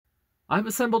I've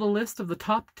assembled a list of the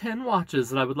top 10 watches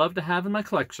that I would love to have in my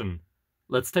collection.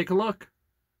 Let's take a look.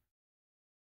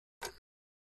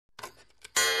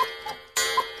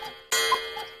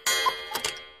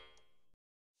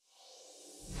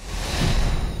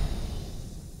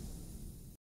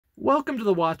 Welcome to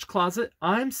the Watch Closet.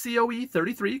 I'm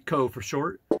COE33, Co for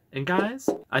short. And guys,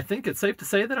 I think it's safe to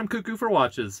say that I'm cuckoo for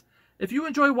watches. If you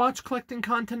enjoy watch collecting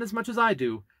content as much as I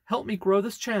do, help me grow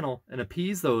this channel and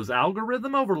appease those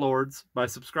algorithm overlords by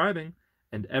subscribing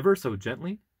and ever so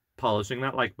gently polishing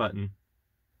that like button.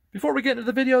 Before we get into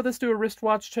the video, let's do a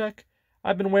wristwatch check.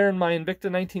 I've been wearing my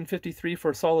Invicta 1953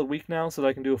 for a solid week now so that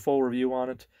I can do a full review on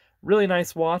it. Really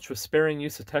nice watch with sparing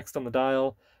use of text on the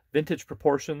dial, vintage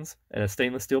proportions, and a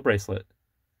stainless steel bracelet.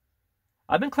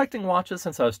 I've been collecting watches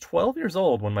since I was 12 years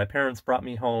old when my parents brought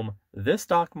me home this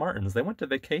Doc Martens. They went to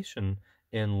vacation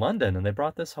in London and they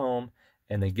brought this home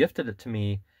and they gifted it to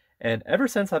me. And ever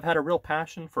since, I've had a real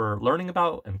passion for learning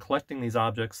about and collecting these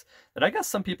objects that I guess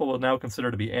some people will now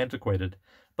consider to be antiquated.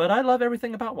 But I love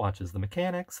everything about watches: the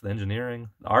mechanics, the engineering,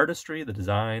 the artistry, the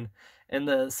design, and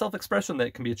the self-expression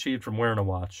that can be achieved from wearing a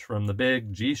watch. From the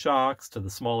big G-Shocks to the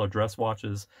smaller dress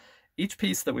watches, each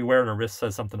piece that we wear on our wrist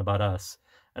says something about us.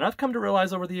 And I've come to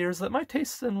realize over the years that my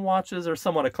tastes in watches are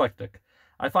somewhat eclectic.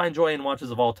 I find joy in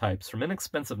watches of all types, from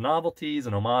inexpensive novelties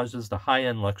and homages to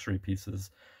high-end luxury pieces.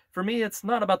 For me, it's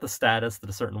not about the status that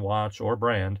a certain watch or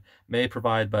brand may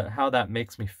provide, but how that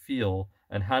makes me feel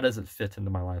and how does it fit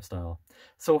into my lifestyle.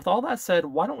 So with all that said,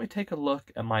 why don't we take a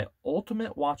look at my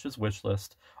ultimate watches wish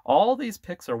list. All these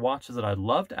picks are watches that I'd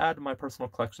love to add to my personal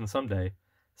collection someday,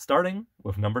 starting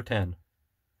with number 10.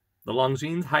 The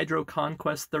Longines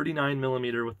HydroConquest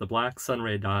 39mm with the black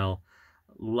sunray dial.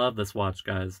 Love this watch,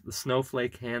 guys. The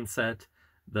snowflake handset,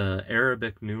 the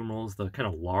Arabic numerals, the kind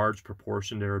of large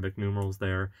proportioned Arabic numerals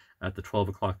there at the 12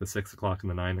 o'clock, the 6 o'clock, and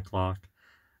the 9 o'clock.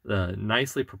 The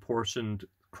nicely proportioned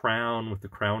crown with the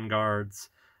crown guards.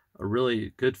 A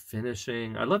really good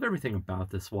finishing. I love everything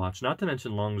about this watch. Not to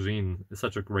mention Longines is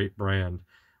such a great brand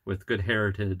with good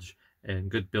heritage and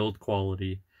good build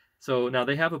quality. So now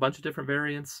they have a bunch of different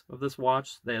variants of this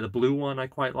watch. They have the blue one I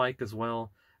quite like as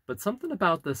well. But something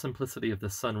about the simplicity of the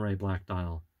sunray black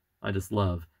dial I just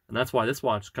love. And that's why this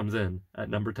watch comes in at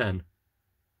number 10.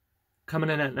 Coming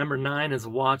in at number 9 is a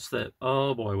watch that,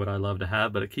 oh boy, would I love to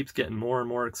have, but it keeps getting more and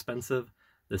more expensive.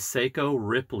 The Seiko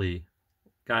Ripley.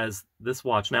 Guys, this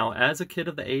watch, now as a kid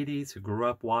of the 80s who grew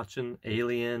up watching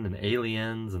Alien and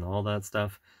Aliens and all that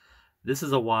stuff, this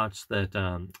is a watch that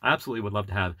I absolutely would love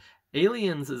to have.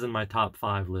 Aliens is in my top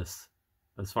 5 list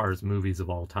as far as movies of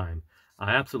all time.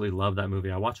 I absolutely love that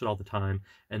movie. I watch it all the time.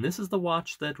 And this is the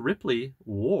watch that Ripley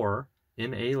wore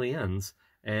in Aliens.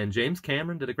 And James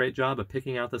Cameron did a great job of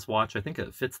picking out this watch. I think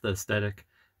it fits the aesthetic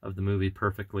of the movie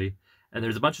perfectly. And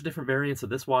there's a bunch of different variants of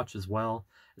this watch as well.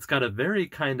 It's got a very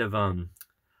kind of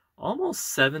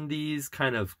almost 70s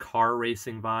kind of car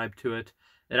racing vibe to it.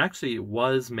 It actually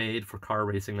was made for car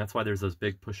racing. That's why there's those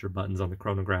big pusher buttons on the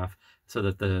chronograph, so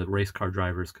that the race car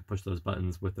drivers could push those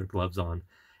buttons with their gloves on.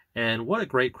 And what a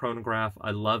great chronograph.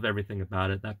 I love everything about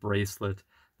it. That bracelet,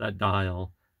 that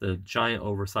dial, the giant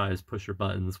oversized pusher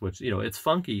buttons, which, it's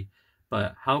funky,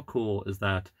 but how cool is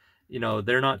that?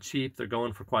 They're not cheap. They're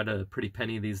going for quite a pretty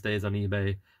penny these days on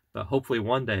eBay, but hopefully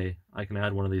one day I can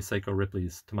add one of these Seiko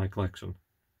Ripleys to my collection.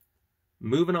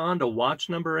 Moving on to watch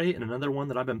number 8, and another one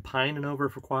that I've been pining over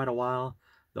for quite a while.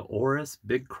 The ORIS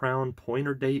Big Crown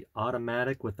OysterDate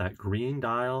automatic with that green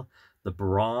dial, the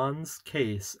bronze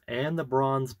case, and the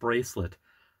bronze bracelet.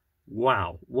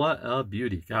 Wow, what a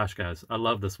beauty. Gosh, guys, I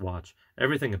love this watch.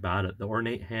 Everything about it. The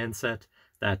ornate handset,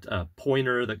 that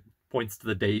pointer that points to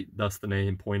the date, thus the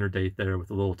name OysterDate there with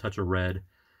a little touch of red.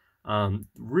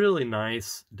 Really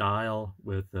nice dial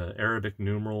with the Arabic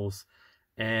numerals.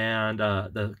 And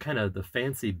the kind of the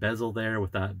fancy bezel there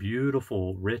with that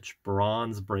beautiful rich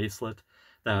bronze bracelet,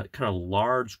 that kind of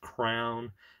large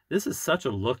crown. This is such a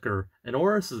looker. And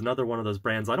ORIS is another one of those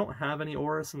brands. I don't have any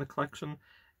ORIS in the collection,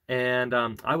 and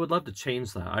I would love to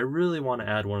change that. I really want to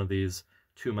add one of these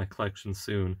to my collection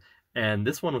soon. And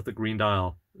this one with the green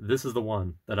dial, this is the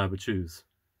one that I would choose.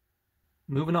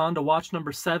 Moving on to watch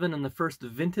number 7, and the first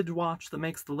vintage watch that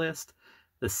makes the list.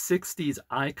 The 60s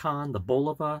icon, the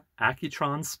Bulova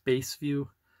Accutron Spaceview.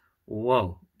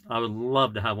 Whoa, I would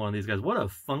love to have one of these guys. What a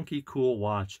funky, cool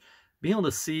watch. Being able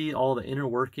to see all the inner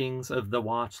workings of the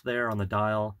watch there on the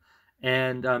dial.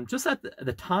 And just at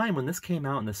the time when this came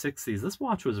out in the 60s, this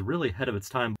watch was really ahead of its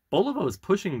time. Bulova was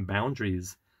pushing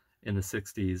boundaries in the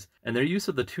 60s, and their use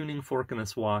of the tuning fork in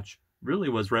this watch really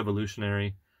was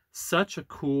revolutionary. Such a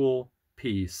cool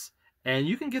piece. And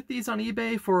you can get these on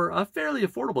eBay for a fairly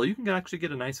affordable. You can actually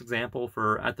get a nice example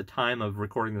for, at the time of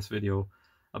recording this video,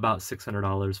 about $600,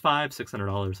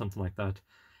 $600, something like that.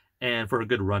 And for a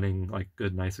good running, like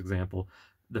good, nice example.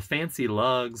 The fancy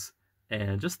lugs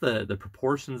and just the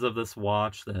proportions of this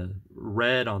watch, the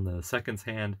red on the seconds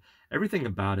hand, everything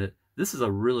about it. This is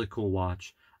a really cool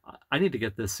watch. I need to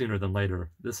get this sooner than later.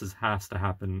 This has to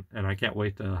happen, and I can't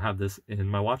wait to have this in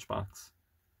my watch box.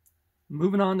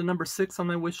 Moving on to number 6 on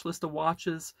my wish list of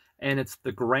watches, and it's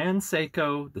the Grand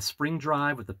Seiko, the spring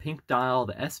drive with the pink dial,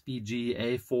 the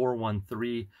SBG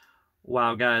A413.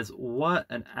 Wow, guys, what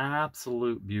an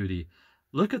absolute beauty.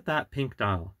 Look at that pink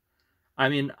dial. I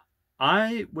mean,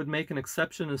 I would make an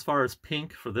exception as far as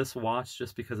pink for this watch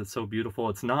just because it's so beautiful.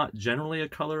 It's not generally a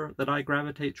color that I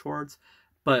gravitate towards,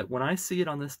 but when I see it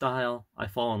on this dial, I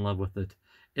fall in love with it.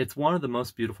 It's one of the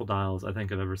most beautiful dials I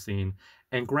think I've ever seen.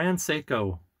 And Grand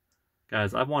Seiko,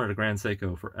 guys, I've wanted a Grand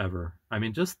Seiko forever. I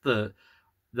mean, just the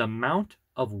amount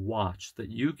of watch that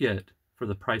you get for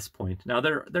the price point. Now,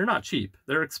 they're not cheap.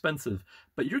 They're expensive,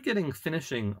 but you're getting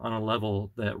finishing on a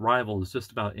level that rivals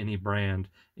just about any brand,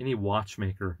 any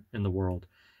watchmaker in the world.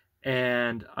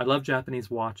 And I love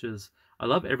Japanese watches. I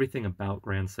love everything about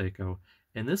Grand Seiko.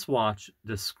 And this watch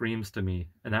just screams to me.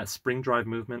 And that spring drive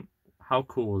movement, how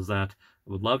cool is that?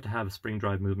 I would love to have a spring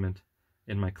drive movement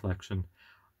in my collection.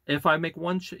 If I make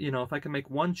one, if I can make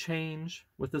one change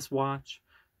with this watch,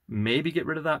 maybe get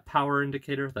rid of that power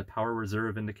indicator, that power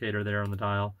reserve indicator there on the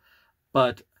dial.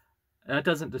 But that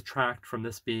doesn't detract from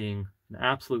this being an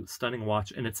absolute stunning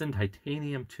watch. And it's in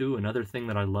titanium too, another thing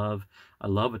that I love. I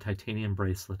love a titanium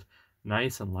bracelet.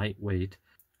 Nice and lightweight,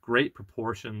 great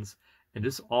proportions, and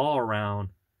just all around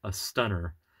a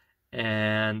stunner.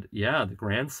 And yeah, the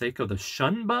Grand Seiko, the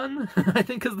Shunbun, I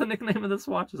think is the nickname of this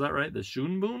watch. Is that right? The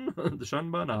Shunbun? The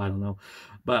Shunbun? I don't know.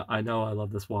 But I know I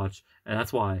love this watch, and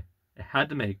that's why it had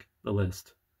to make the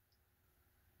list.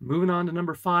 Moving on to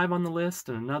number 5 on the list,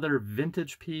 and another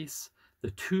vintage piece,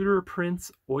 the Tudor Prince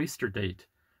OysterDate.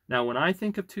 Now, when I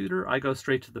think of Tudor, I go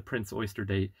straight to the Prince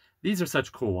OysterDate. These are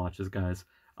such cool watches, guys.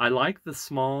 I like the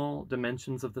small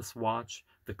dimensions of this watch,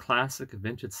 the classic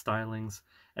vintage stylings.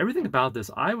 Everything about this,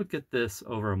 I would get this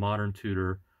over a modern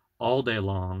Tudor all day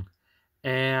long.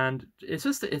 And it's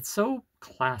so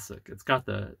classic. It's got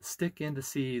the stick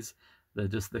indices,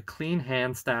 the clean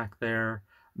hand stack there,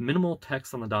 minimal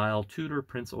text on the dial, Tudor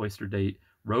Prince OysterDate,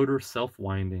 rotor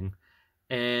self-winding,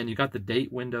 and you got the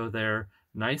date window there,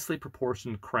 nicely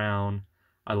proportioned crown.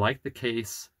 I like the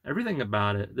case, everything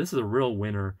about it. This is a real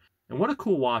winner. And what a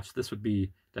cool watch this would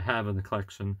be to have in the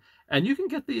collection. And you can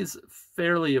get these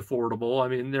fairly affordable. I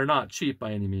mean, they're not cheap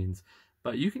by any means,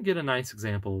 but you can get a nice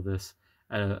example of this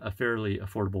at a fairly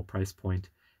affordable price point.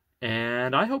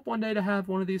 And I hope one day to have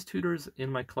one of these Tudors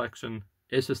in my collection.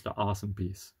 It's just an awesome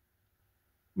piece.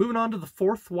 Moving on to the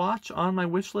 4th watch on my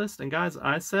wish list. And guys,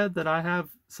 I said that I have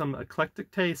some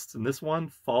eclectic tastes, and this one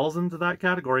falls into that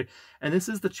category. And this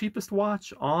is the cheapest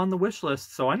watch on the wish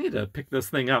list, so I need to pick this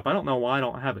thing up. I don't know why I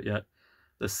don't have it yet.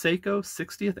 The Seiko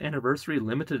 60th Anniversary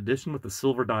Limited Edition with the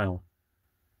silver dial.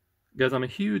 Guys, I'm a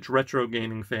huge retro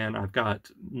gaming fan. I've got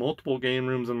multiple game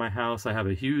rooms in my house. I have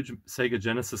a huge Sega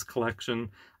Genesis collection.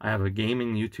 I have a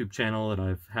gaming YouTube channel that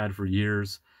I've had for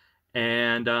years.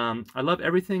 And I love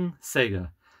everything Sega.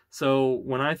 So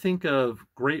when I think of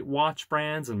great watch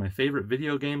brands and my favorite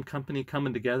video game company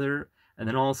coming together, and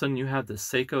then all of a sudden you have the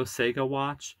Seiko SEGA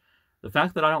watch, the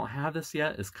fact that I don't have this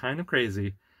yet is kind of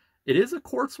crazy. It is a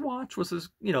quartz watch, which is,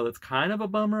 that's kind of a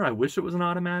bummer. I wish it was an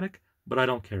automatic, but I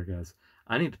don't care, guys.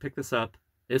 I need to pick this up.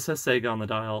 It says SEGA on the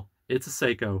dial. It's a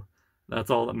Seiko. That's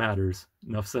all that matters.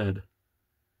 Enough said.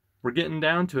 We're getting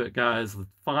down to it, guys. The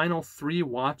final 3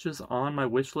 watches on my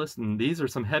wish list, and these are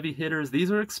some heavy hitters.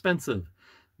 These are expensive.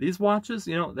 These watches,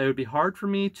 they would be hard for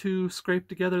me to scrape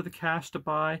together the cash to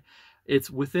buy.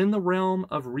 It's within the realm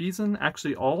of reason.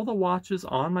 Actually, all the watches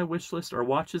on my wish list are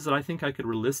watches that I think I could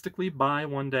realistically buy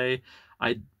one day.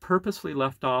 I purposefully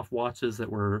left off watches that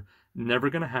were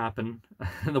never going to happen,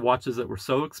 the watches that were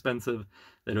so expensive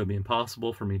that it would be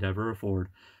impossible for me to ever afford.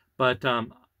 But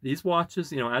these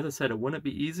watches, as I said, it wouldn't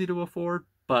be easy to afford,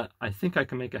 but I think I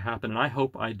can make it happen, and I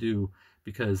hope I do,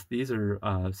 because these are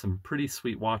some pretty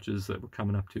sweet watches that we're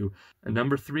coming up to. And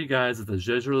number 3, guys, is the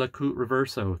Jaeger Coultre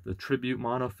Reverso, the tribute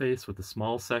monoface with the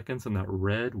small seconds and that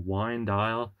red wine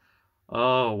dial.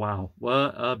 Oh, wow.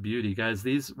 What a beauty, guys.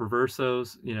 These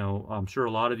Reversos, I'm sure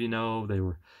a lot of you know, they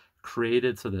were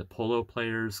created so that polo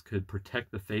players could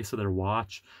protect the face of their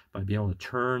watch by being able to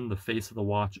turn the face of the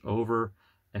watch over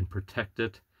and protect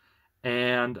it.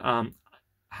 And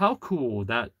how cool would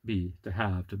that be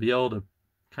to be able to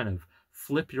kind of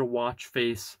flip your watch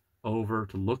face over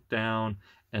to look down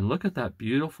and look at that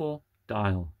beautiful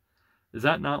dial. Is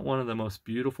that not one of the most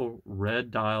beautiful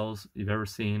red dials you've ever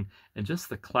seen? And just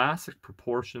the classic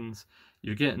proportions.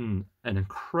 You're getting an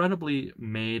incredibly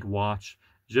made watch.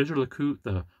 Jaeger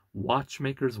the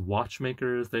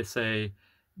watchmakers, they say.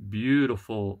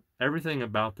 Beautiful. Everything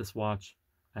about this watch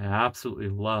I absolutely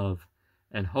love.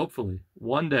 And hopefully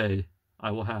one day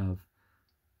I will have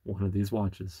one of these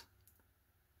watches.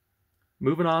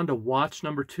 Moving on to watch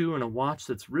number 2, and a watch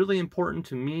that's really important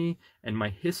to me and my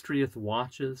history with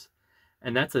watches.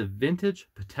 And that's a vintage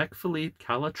Patek Philippe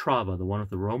Calatrava, the one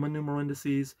with the Roman numeral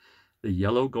indices, the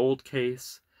yellow gold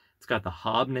case. It's got the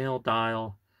hobnail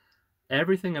dial.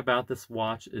 Everything about this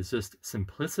watch is just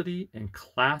simplicity and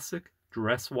classic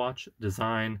dress watch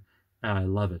design, and I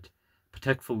love it.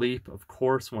 Patek Philippe, of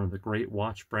course, one of the great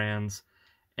watch brands.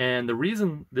 And the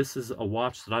reason this is a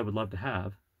watch that I would love to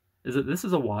have is that this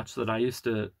is a watch that I used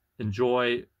to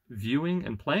enjoy viewing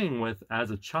and playing with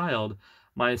as a child.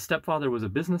 My stepfather was a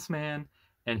businessman,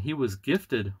 and he was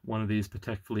gifted one of these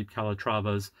Patek Philippe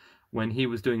Calatravas when he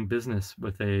was doing business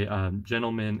with a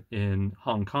gentleman in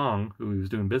Hong Kong who he was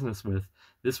doing business with.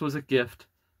 This was a gift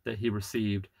that he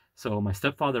received. So my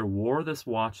stepfather wore this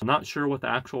watch. I'm not sure what the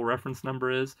actual reference number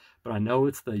is, but I know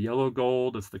it's the yellow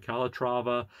gold, it's the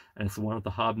Calatrava, and it's the one with the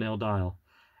hobnail dial.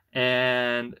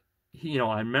 And he,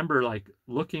 I remember like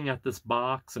looking at this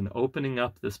box and opening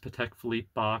up this Patek Philippe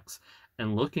box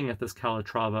and looking at this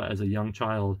Calatrava as a young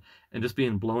child and just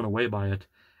being blown away by it.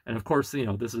 And of course,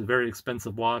 this is a very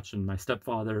expensive watch, and my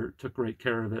stepfather took great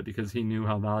care of it because he knew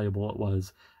how valuable it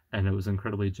was, and it was an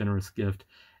incredibly generous gift.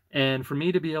 And for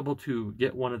me to be able to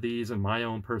get one of these in my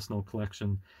own personal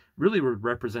collection really would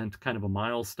represent kind of a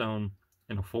milestone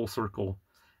in a full circle.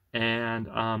 And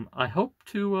I hope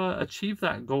to achieve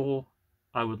that goal.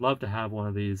 I would love to have one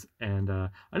of these, and I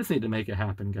just need to make it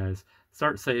happen, guys.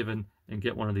 Start saving and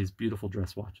get one of these beautiful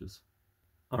dress watches.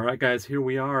 All right, guys, here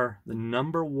we are. The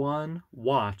number 1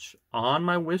 watch on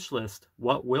my wish list.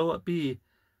 What will it be?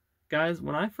 Guys,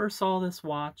 when I first saw this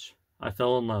watch, I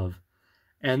fell in love.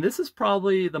 And this is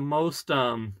probably the most,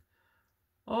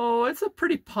 it's a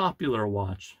pretty popular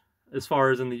watch as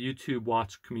far as in the YouTube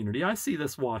watch community. I see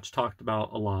this watch talked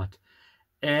about a lot.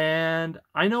 And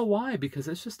I know why, because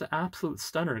it's just an absolute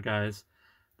stunner, guys.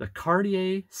 The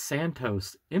Cartier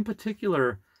Santos, in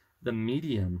particular, the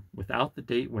medium without the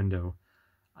date window.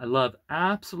 I love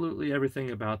absolutely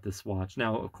everything about this watch.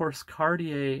 Now, of course,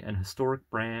 Cartier, an historic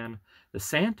brand. The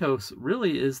Santos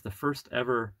really is the first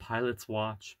ever pilot's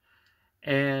watch.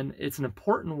 And it's an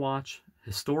important watch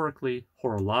historically,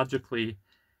 horologically,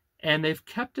 and they've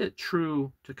kept it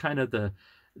true to kind of the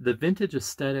vintage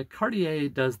aesthetic. Cartier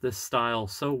does this style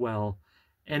so well,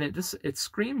 and it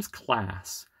screams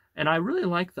class. And I really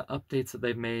like the updates that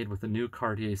they've made with the new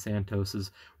Cartier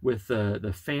Santoses, with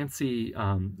the fancy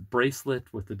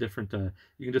bracelet with the different,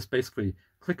 you can just basically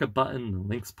click a button, the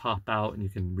links pop out, and you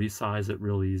can resize it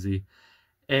real easy.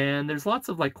 And there's lots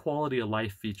of like quality of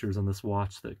life features on this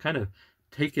watch that kind of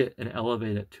take it and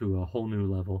elevate it to a whole new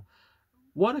level.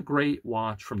 What a great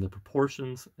watch from the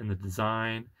proportions and the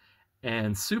design,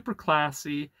 and super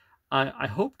classy. I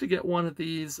hope to get one of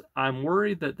these. I'm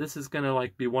worried that this is going to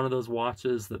like be one of those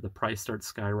watches that the price starts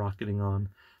skyrocketing on.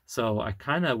 So I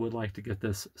kind of would like to get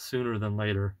this sooner than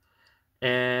later.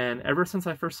 And ever since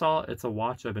I first saw it, it's a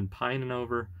watch I've been pining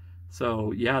over.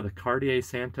 So yeah, the Cartier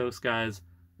Santos, guys,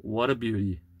 what a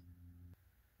beauty.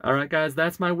 All right, guys,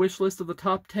 that's my wish list of the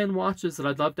top 10 watches that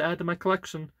I'd love to add to my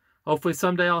collection. Hopefully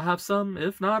someday I'll have some,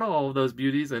 if not all, of those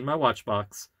beauties in my watch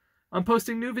box. I'm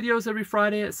posting new videos every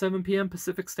Friday at 7 p.m.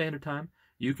 Pacific Standard Time.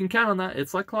 You can count on that.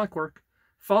 It's like clockwork.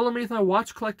 Follow me with my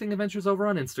watch collecting adventures over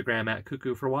on Instagram at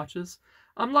Cuckoo for Watches.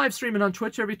 I'm live streaming on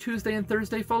Twitch every Tuesday and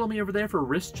Thursday. Follow me over there for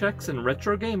wrist checks and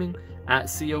retro gaming at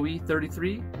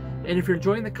COE33. And if you're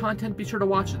enjoying the content, be sure to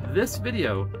watch this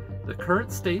video, the current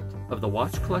state of the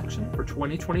watch collection for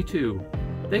 2022.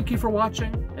 Thank you for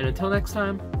watching, and until next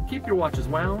time, keep your watches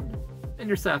wound and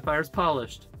your sapphires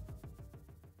polished.